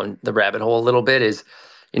leads down the rabbit hole a little bit, is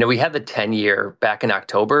we had the 10-year back in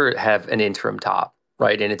October have an interim top,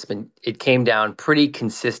 right, and it came down pretty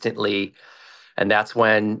consistently. And that's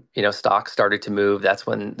when, stocks started to move. That's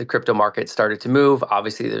when the crypto market started to move.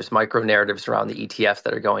 Obviously, there's micro narratives around the ETFs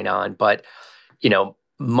that are going on. But,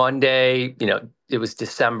 Monday, it was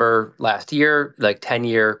December last year, like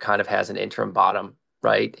 10-year kind of has an interim bottom,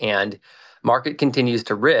 right? And market continues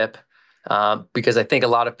to rip because I think a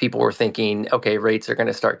lot of people were thinking, okay, rates are going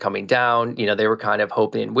to start coming down. They were kind of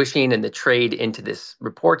hoping and wishing. And the trade into this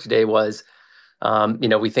report today was,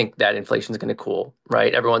 we think that inflation is going to cool,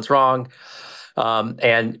 right? Everyone's wrong.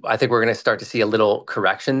 And I think we're going to start to see a little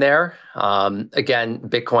correction there. Again,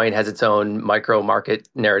 Bitcoin has its own micro market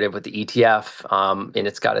narrative with the ETF, and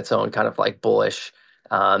it's got its own kind of like bullish,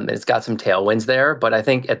 and it's got some tailwinds there. But I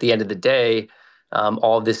think at the end of the day,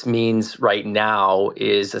 all this means right now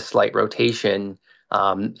is a slight rotation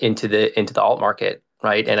into the alt market,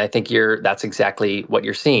 right? And I think that's exactly what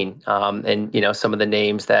you're seeing. And some of the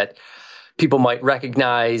names that people might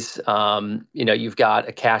recognize, you've got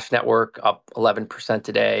a cash network up 11%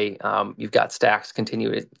 today. You've got Stacks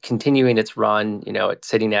continuing its run. It's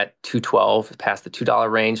sitting at 212, past the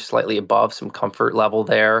 $2 range, slightly above some comfort level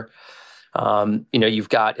there. You've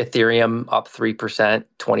got Ethereum up 3%,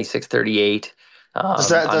 2638. Does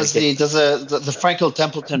the Franklin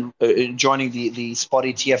Templeton joining the spot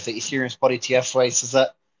ETF, the Ethereum spot ETF race, does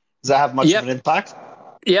that have much of an impact?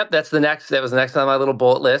 Yep, that was the next on my little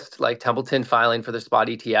bullet list, like Templeton filing for the spot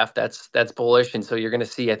ETF. That's bullish. And so you're going to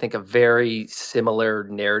see, I think, a very similar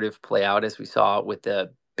narrative play out as we saw with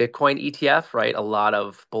the Bitcoin ETF, right? A lot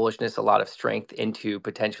of bullishness, a lot of strength into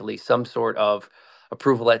potentially some sort of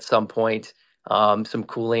approval at some point, some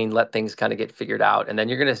cooling, let things kind of get figured out. And then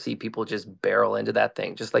you're going to see people just barrel into that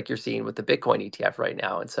thing, just like you're seeing with the Bitcoin ETF right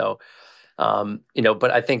now. And so but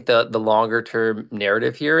I think the longer term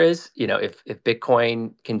narrative here is, if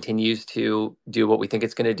Bitcoin continues to do what we think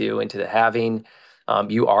it's going to do into the halving,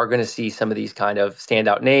 you are going to see some of these kind of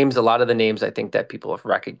standout names. A lot of the names I think that people have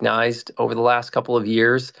recognized over the last couple of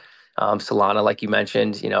years. Solana, like you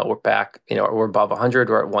mentioned, we're back, we're above 100,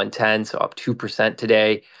 we're at 110, so up 2%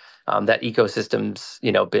 today. That ecosystem's,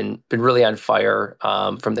 been really on fire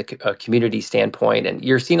from the community standpoint, and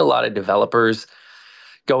you're seeing a lot of developers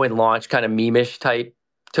go and launch kind of meme-ish type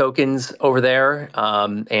tokens over there,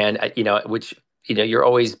 which you're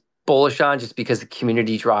always bullish on just because the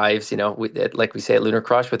community drives. Like we say at Lunar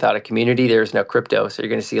Crush, without a community, there's no crypto. So you're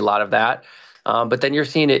going to see a lot of that. But then you're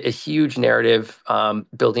seeing a huge narrative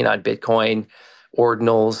building on Bitcoin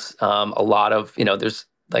ordinals. A lot of there's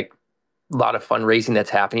like a lot of fundraising that's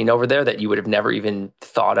happening over there that you would have never even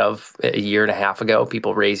thought of a year and a half ago.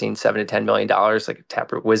 People raising $7 to $10 million, like a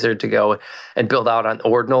Taproot wizard, to go and build out on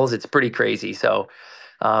ordinals. It's pretty crazy. So,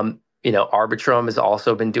 Arbitrum has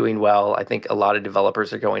also been doing well. I think a lot of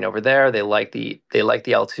developers are going over there. They like the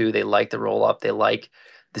L2. They like the roll up. They like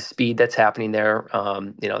the speed that's happening there.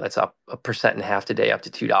 That's up 1.5% today, up to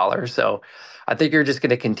 $2. So I think you're just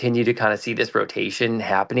going to continue to kind of see this rotation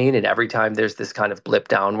happening. And every time there's this kind of blip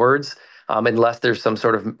downwards, unless there's some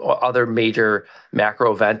sort of other major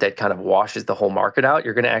macro event that kind of washes the whole market out,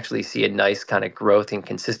 you're going to actually see a nice kind of growth and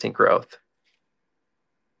consistent growth.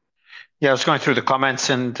 Yeah, I was going through the comments,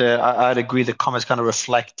 and I'd agree the comments kind of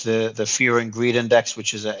reflect the fear and greed index,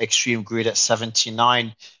 which is an extreme greed at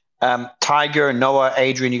 79. Tiger, Noah,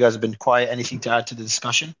 Adrian, you guys have been quiet. Anything to add to the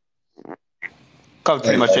discussion? Covered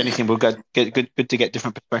pretty much anything. We'll good to get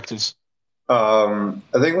different perspectives. I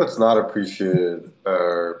think what's not appreciated,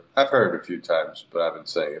 or I've heard a few times, but I've been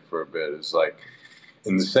saying it for a bit, is like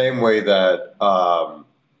in the same way that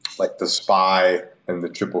like the SPY and the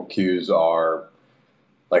triple Qs are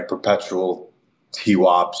like perpetual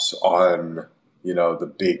TWAPs on,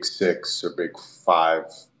 the big six or big five.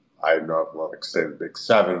 I don't know if I want to say the big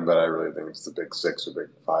seven, but I really think it's the big six or big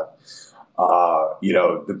five.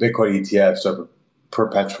 the Bitcoin ETFs are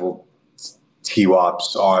perpetual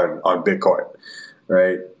TWAPs on Bitcoin,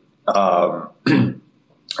 right?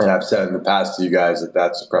 And I've said in the past to you guys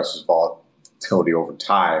that suppresses volatility over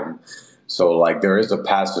time. So like there is a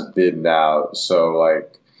passive bid now. So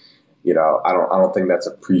like, I don't think that's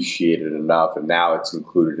appreciated enough. And now it's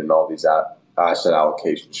included in all these asset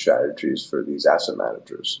allocation strategies for these asset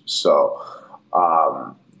managers. So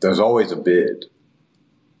there's always a bid.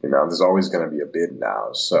 There's always going to be a bid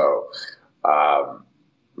now. So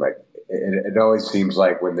like it always seems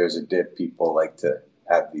like when there's a dip, people like to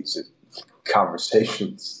have these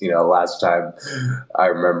conversations. Last time I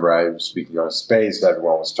remember I was speaking on Space,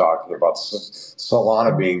 everyone was talking about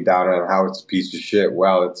Solana being down and how it's a piece of shit.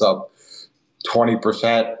 Well, it's up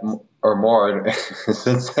 20% or more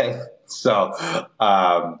since then. So,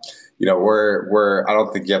 we're I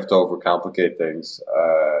don't think you have to overcomplicate things.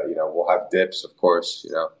 We'll have dips, of course.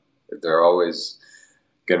 There are always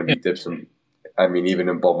going to be dips, even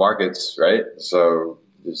in bull markets, right? So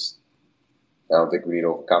I don't think we need to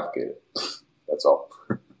overcomplicate it. That's all.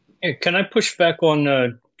 Hey, can I push back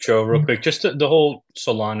on Joe real quick? Just the whole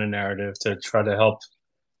Solana narrative to try to help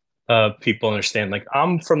people understand. Like,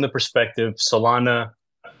 I'm from the perspective, Solana,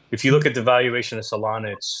 if you look at the valuation of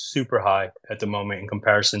Solana, it's super high at the moment in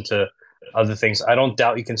comparison to other things. I don't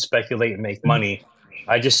doubt you can speculate and make money.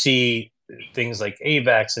 I just see things like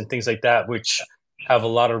AVAX and things like that, which have a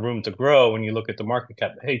lot of room to grow when you look at the market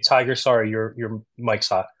cap. Hey, Tiger, sorry, your mic's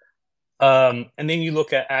hot. And then you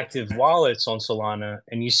look at active wallets on Solana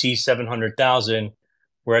and you see 700,000,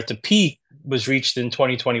 where at the peak was reached in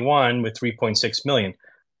 2021 with 3.6 million.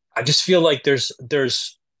 I just feel like there's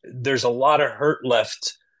a lot of hurt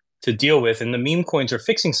left to deal with, and the meme coins are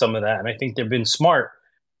fixing some of that. And I think they've been smart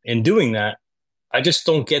in doing that. I just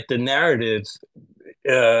don't get the narrative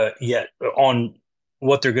yet on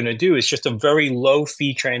what they're going to do. It's just a very low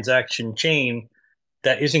fee transaction chain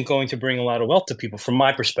that isn't going to bring a lot of wealth to people, from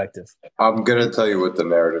my perspective. I'm going to tell you what the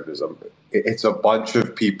narrative is. It's a bunch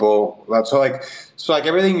of people. So like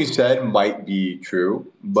everything you said might be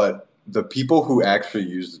true, but the people who actually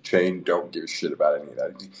use the chain don't give a shit about any of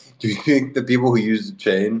that. Do you think the people who use the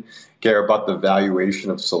chain care about the valuation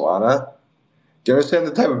of Solana? Do you understand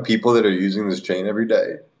the type of people that are using this chain every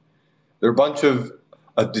day? They're a bunch of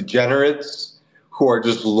degenerates who are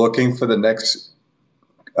just looking for the next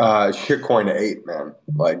shitcoin to ape, man.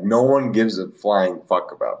 Like, no one gives a flying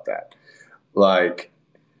fuck about that. Like,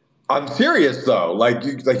 I'm serious though. Like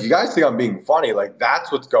you guys think I'm being funny. Like, that's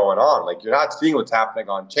what's going on. Like, you're not seeing what's happening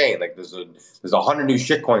on chain. Like, there's 100 new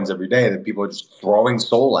shitcoins every day that people are just throwing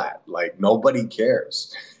soul at. Like, nobody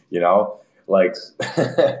cares. Like,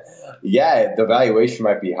 yeah, the valuation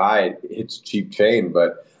might be high. It's a cheap chain,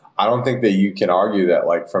 but I don't think that you can argue that,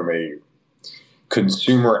 like, from a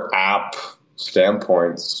consumer app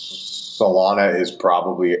standpoint, Solana is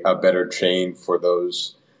probably a better chain for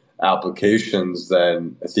those applications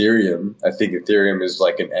than Ethereum. I think Ethereum is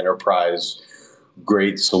like an enterprise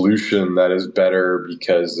grade solution that is better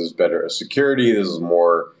because there's better security, there's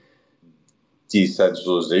more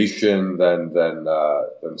decentralization than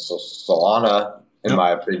Solana, in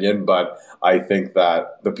my opinion. But I think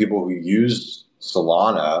that the people who use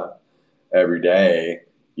Solana every day,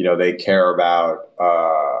 they care about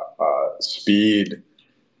speed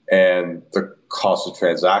and the cost of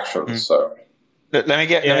transactions. So let me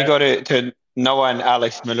go to Noah and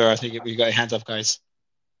Alex Miller. I think we got your hands up, guys.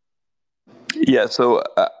 Yeah, so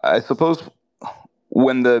I suppose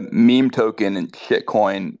when the meme token and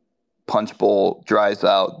shitcoin punch bowl dries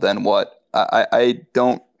out, then what? I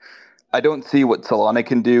don't see what Solana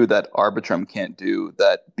can do that Arbitrum can't do,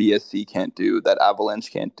 that BSC can't do, that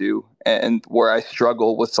Avalanche can't do. And where I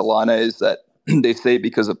struggle with Solana is that they say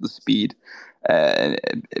because of the speed and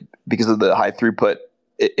because of the high throughput,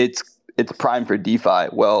 it's prime for DeFi.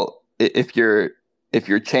 Well, if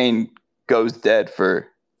your chain goes dead for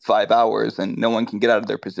 5 hours and no one can get out of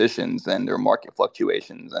their positions and there are market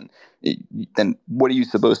fluctuations, and then what are you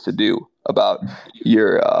supposed to do about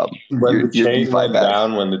your chain DeFi went bags?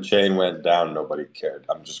 down? When the chain went down, nobody cared.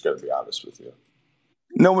 I'm just going to be honest with you.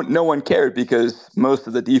 No one cared because most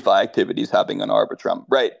of the DeFi activity is happening on Arbitrum.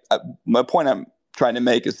 Right. My point I'm trying to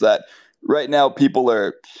make is that right now people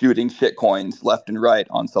are shooting shit coins left and right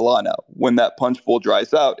on Solana. When that punch bowl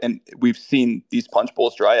dries out, and we've seen these punch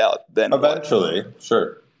bowls dry out, then eventually,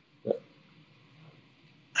 sure. Yeah.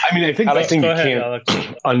 I mean, I think you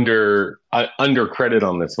can't under credit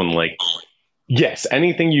on this one. Like, yes,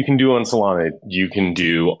 anything you can do on Solana, you can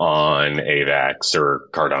do on AVAX or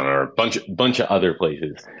Cardano or a bunch of other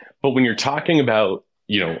places. But when you're talking about,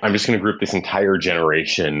 I'm just going to group this entire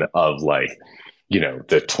generation of, like,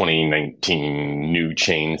 the 2019 new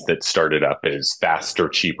chains that started up as faster,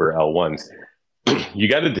 cheaper L1s. You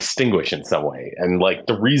got to distinguish in some way. And like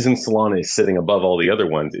the reason Solana is sitting above all the other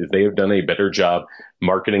ones is they have done a better job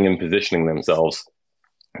marketing and positioning themselves,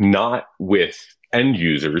 not with end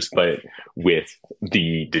users, but with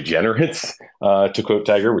the degenerates, to quote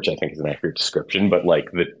Tiger, which I think is an accurate description, but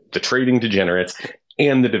like the trading degenerates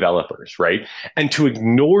and the developers, right? And to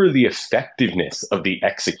ignore the effectiveness of the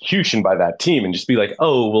execution by that team and just be like,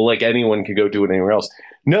 oh, well, like anyone could go do it anywhere else.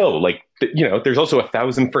 No, like, there's also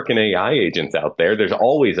 1,000 freaking AI agents out there. There's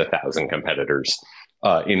always 1,000 competitors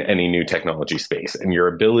in any new technology space. And your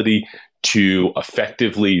ability to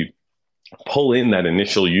effectively pull in that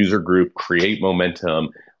initial user group, create momentum,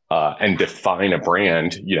 and define a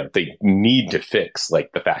brand, they need to fix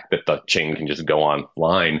like the fact that the chain can just go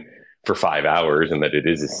online for 5 hours and that it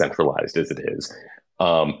is as centralized as it is.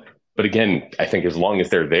 But again, I think as long as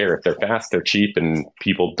they're there, if they're fast, they're cheap, and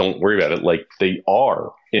people don't worry about it, like they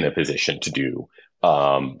are in a position to do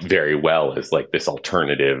very well as like this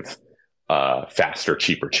alternative, faster,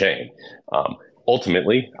 cheaper chain.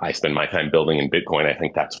 Ultimately, I spend my time building in Bitcoin. I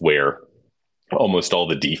think that's where almost all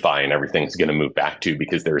the DeFi and everything's going to move back to,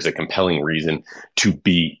 because there's a compelling reason to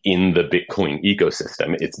be in the Bitcoin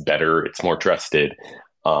ecosystem. It's better, it's more trusted.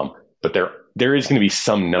 But there is going to be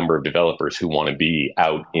some number of developers who want to be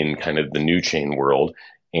out in kind of the new chain world.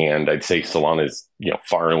 And I'd say Solana is,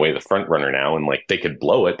 far and away the front runner now. And like they could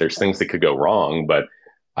blow it. There's things that could go wrong, but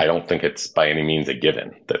I don't think it's by any means a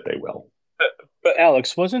given that they will. But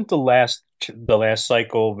Alex, wasn't the last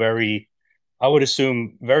cycle very, I would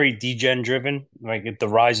assume, very degen driven, like the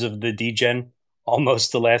rise of the degen,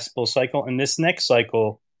 almost the last bull cycle? And this next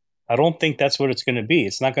cycle, I don't think that's what it's going to be.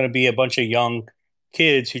 It's not going to be a bunch of young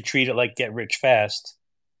kids who treat it like get rich fast.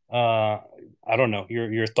 I don't know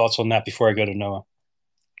your thoughts on that before I go to Noah.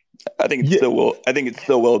 I think it still will. I think it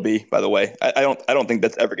still will be. By the way, I don't think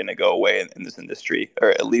that's ever going to go away in this industry,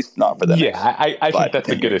 or at least not for the next. I think that's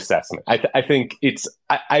a good assessment. I think it's.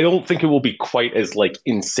 I don't think it will be quite as like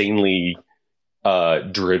insanely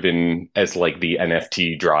driven as like the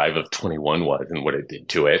NFT drive of 21 was and what it did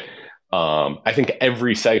to it. I think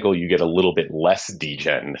every cycle you get a little bit less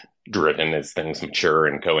degen driven as things mature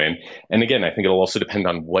and go in. And again, I think it'll also depend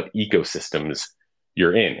on what ecosystems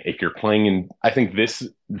you're in. If you're playing in, I think this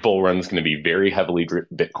bull run is going to be very heavily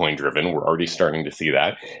Bitcoin driven. We're already starting to see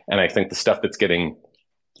that. And I think the stuff that's getting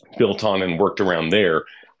built on and worked around there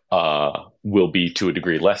will be to a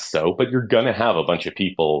degree less so, but you're going to have a bunch of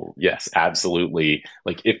people. Yes, absolutely.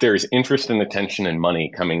 Like if there's interest and attention and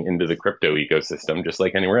money coming into the crypto ecosystem, just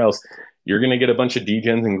like anywhere else, you're going to get a bunch of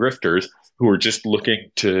degens and grifters who are just looking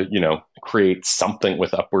to, create something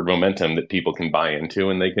with upward momentum that people can buy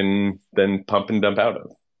into and they can then pump and dump out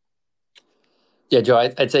of. Yeah, Joe,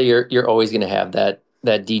 I'd say you're always going to have that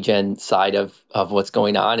degen side of what's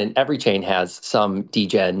going on, and every chain has some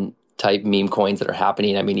degen type meme coins that are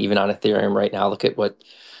happening. I mean, even on Ethereum right now, look at what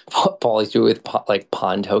Paulie's doing with like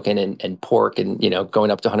Pond token and Pork, and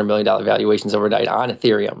going up to $100 million valuations overnight on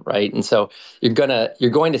Ethereum, right? And so you're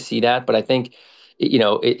going to see that, but I think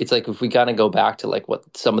it's like if we kind of go back to like what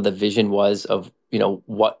some of the vision was of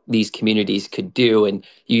what these communities could do, and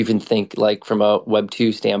you even think like from a Web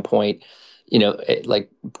 2 standpoint,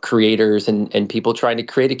 like creators and people trying to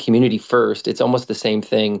create a community first. It's almost the same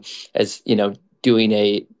thing as doing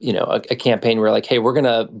a campaign where like, hey, we're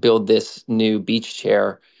gonna build this new beach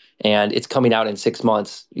chair and it's coming out in 6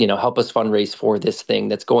 months, help us fundraise for this thing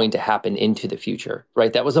that's going to happen into the future,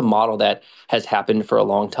 right? That was a model that has happened for a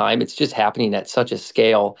long time. It's just happening at such a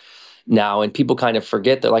scale now, and people kind of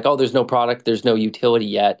forget. They're like, oh, there's no product, there's no utility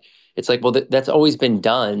yet. It's like, well, that's always been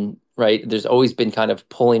done, right? There's always been kind of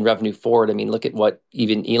pulling revenue forward. I mean, look at what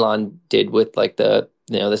even Elon did with like the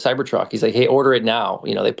Cybertruck. He's like, hey, order it now.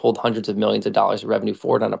 They pulled hundreds of millions of dollars of revenue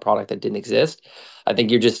forward on a product that didn't exist. I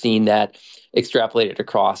think you're just seeing that extrapolated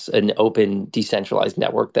across an open, decentralized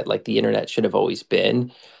network that like the internet should have always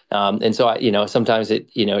been. And so, sometimes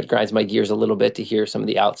it grinds my gears a little bit to hear some of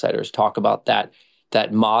the outsiders talk about that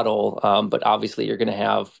model. But obviously you're going to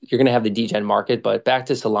have the degen market. But back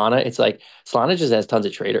to Solana, it's like Solana just has tons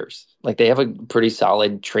of traders. Like they have a pretty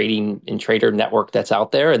solid trading and trader network that's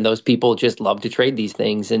out there, and those people just love to trade these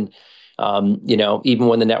things. And even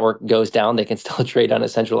when the network goes down, they can still trade on a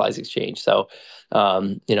centralized exchange. So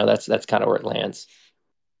that's kind of where it lands.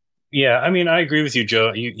 Yeah, I mean, I agree with you,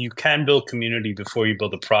 Joe. You can build community before you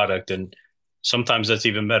build a product, and sometimes that's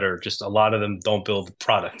even better. Just a lot of them don't build the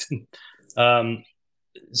product. Simon,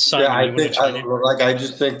 I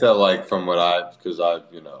just think that like from what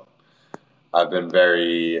I've been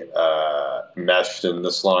very meshed in the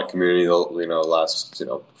Solana community, last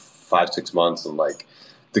 5-6 months, and like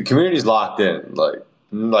the community's locked in.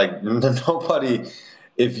 Like nobody.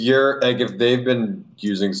 If they've been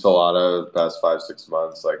using Solana the past 5-6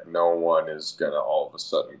 months, like no one is gonna all of a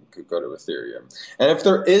sudden could go to Ethereum. And if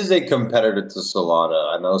there is a competitor to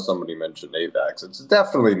Solana, I know somebody mentioned AVAX. It's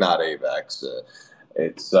definitely not AVAX.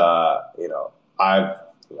 It's I'm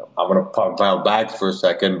gonna pump my own bags for a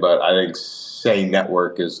second, but I think Say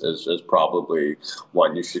Network is probably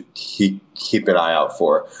one you should keep an eye out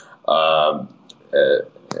for.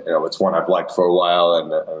 It's one I've liked for a while,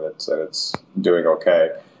 and it's doing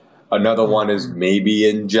okay. Another one is maybe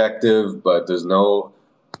Injective, but there's no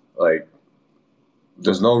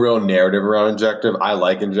real narrative around Injective. I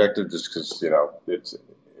like Injective just because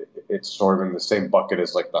it's sort of in the same bucket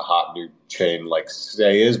as like the hot new chain like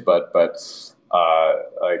Say is, but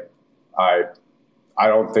I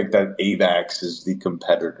don't think that AVAX is the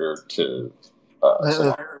competitor to.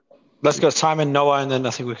 Let's go Simon, Noah, and then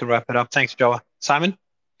I think we can wrap it up. Thanks, Joa. Simon?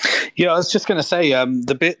 Yeah, I was just going to say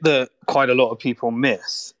the bit that quite a lot of people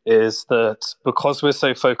miss is that because we're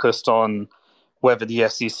so focused on whether the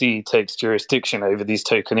SEC takes jurisdiction over these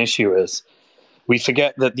token issuers, we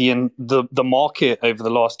forget that the market over the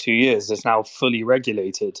last 2 years is now fully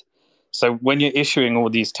regulated. So when you're issuing all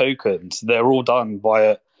these tokens, they're all done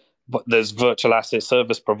but there's virtual asset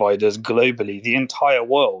service providers globally. The entire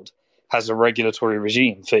world has a regulatory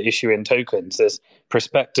regime for issuing tokens. There's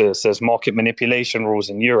prospectus, there's market manipulation rules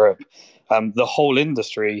in Europe. The whole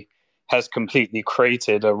industry has completely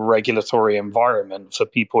created a regulatory environment for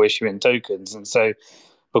people issuing tokens. And so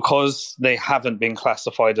because they haven't been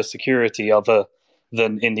classified as security other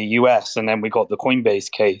than in the US, and then we got the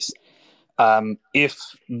Coinbase case, if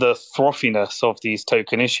the frothiness of these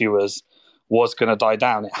token issuers was going to die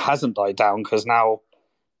down, it hasn't died down because now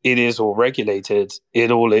it is all regulated. It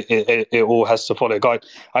all has to follow guide.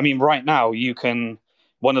 I mean, right now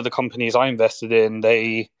one of the companies I invested in,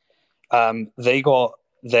 they got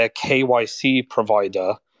their KYC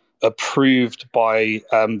provider approved by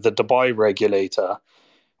the Dubai regulator,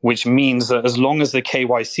 which means that as long as the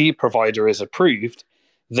KYC provider is approved,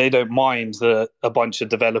 they don't mind that a bunch of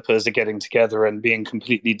developers are getting together and being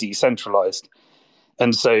completely decentralized.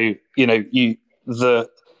 And so,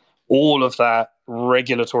 all of that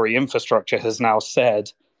regulatory infrastructure has now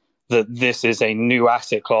said that this is a new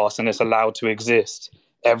asset class and it's allowed to exist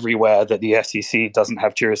everywhere that the SEC doesn't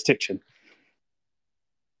have jurisdiction.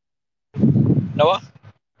 Noah?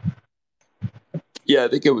 Yeah, I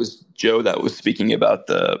think it was Joe that was speaking about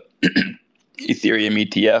the Ethereum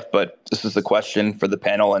ETF, but this is a question for the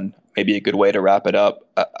panel and maybe a good way to wrap it up.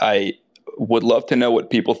 I would love to know what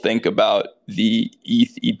people think about the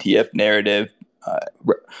ETH ETF narrative,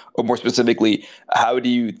 or more specifically, how do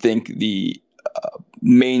you think the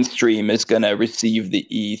mainstream is going to receive the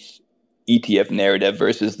ETH ETF narrative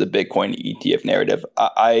versus the Bitcoin ETF narrative?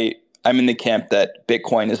 I'm in the camp that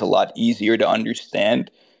Bitcoin is a lot easier to understand,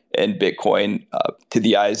 and Bitcoin, to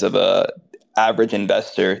the eyes of a average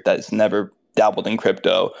investor that's never dabbled in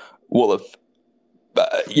crypto, will have,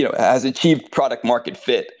 has achieved product market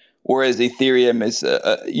fit. Whereas Ethereum is,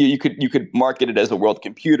 you could market it as a world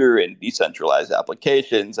computer and decentralized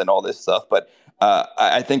applications and all this stuff. But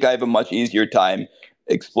I think I have a much easier time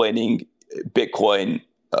explaining Bitcoin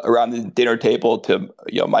around the dinner table to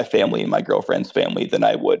my family and my girlfriend's family than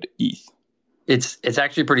I would ETH. It's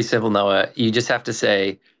actually pretty simple, Noah. You just have to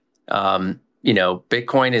say,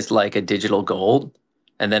 Bitcoin is like a digital gold.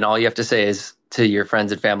 And then all you have to say is to your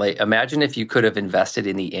friends and family, imagine if you could have invested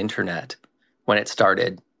in the internet when it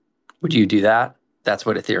started. Would you do that? That's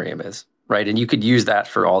what Ethereum is, right? And you could use that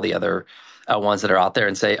for all the other ones that are out there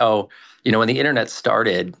and say, when the internet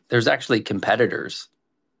started, there's actually competitors,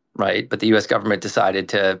 right? But the U.S. government decided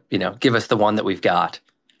to, give us the one that we've got.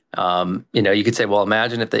 You could say, well,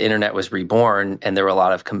 imagine if the internet was reborn and there were a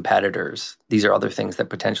lot of competitors. These are other things that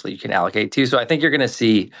potentially you can allocate to. So I think you're going to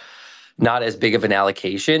see not as big of an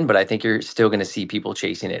allocation, but I think you're still going to see people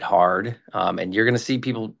chasing it hard. And you're going to see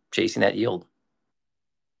people chasing that yield.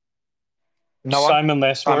 Noah? Simon,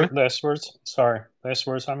 last words. Sorry, last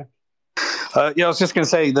words, Simon. I was just going to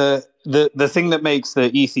say the thing that makes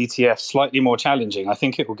the ETH ETF slightly more challenging, I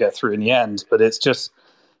think it will get through in the end, but it's just,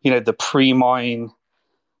 the pre-mine,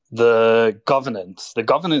 the governance. The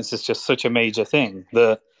governance is just such a major thing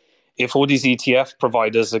that if all these ETF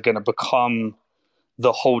providers are going to become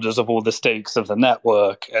the holders of all the stakes of the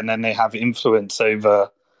network, and then they have influence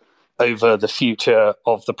over the future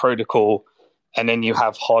of the protocol, and then you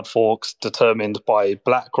have hard forks determined by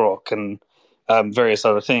BlackRock and various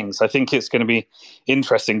other things. I think it's going to be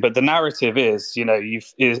interesting. But the narrative is,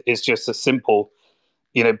 it's just as simple.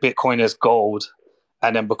 Bitcoin is gold,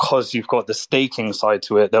 And then because you've got the staking side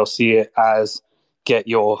to it, they'll see it as get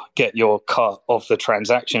your cut of the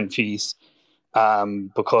transaction fees,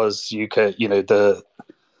 because you could,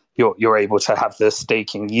 you're able to have the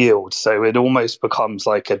staking yield. So it almost becomes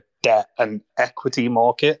like a debt and equity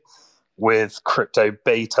market with crypto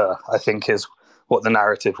beta, I think is what the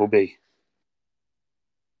narrative will be.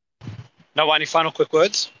 Noah, any final quick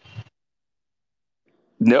words?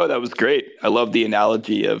 No, that was great. I love the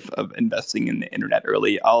analogy of investing in the internet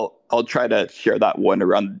early. I'll try to share that one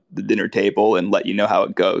around the dinner table and let you know how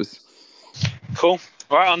it goes. Cool.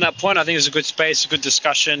 All right, on that point, I think it's a good space, a good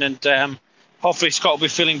discussion, and hopefully Scott will be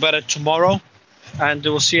feeling better tomorrow. And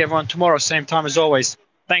we'll see everyone tomorrow, same time as always.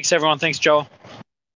 Thanks, everyone. Thanks, Joel.